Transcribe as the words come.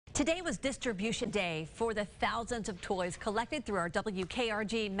Today was distribution day for the thousands of toys collected through our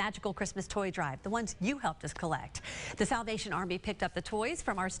WKRG Magical Christmas Toy Drive, the ones you helped us collect. The Salvation Army picked up the toys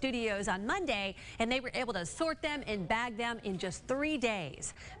from our studios on Monday, and they were able to sort them and bag them in just 3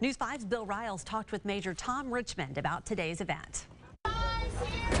 days. News 5's Bill Riles talked with Major Tom Richmond about today's event.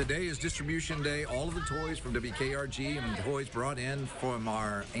 Today is distribution day. All of the toys from WKRG and the toys brought in from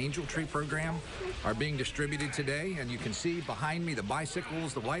our Angel Tree program are being distributed today. And you can see behind me the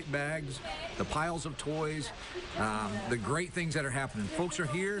bicycles, the white bags, the piles of toys, the great things that are happening. Folks are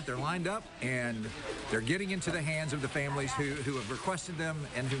here, they're lined up, and they're getting into the hands of the families who have requested them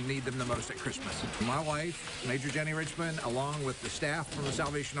and who need them the most at Christmas. My wife, Major Jenny Richmond, along with the staff from the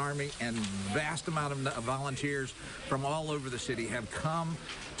Salvation Army and vast amount of volunteers from all over the city have come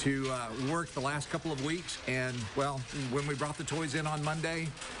to work the last couple of weeks, and well, when we brought the toys in on Monday,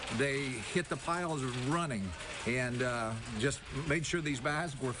 they hit the piles running and just made sure these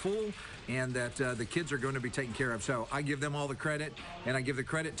bags were full and that the kids are going to be taken care of. So I give them all the credit, and I give the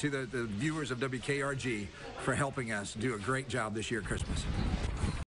credit to the viewers of WKRG for helping us do a great job this year at Christmas.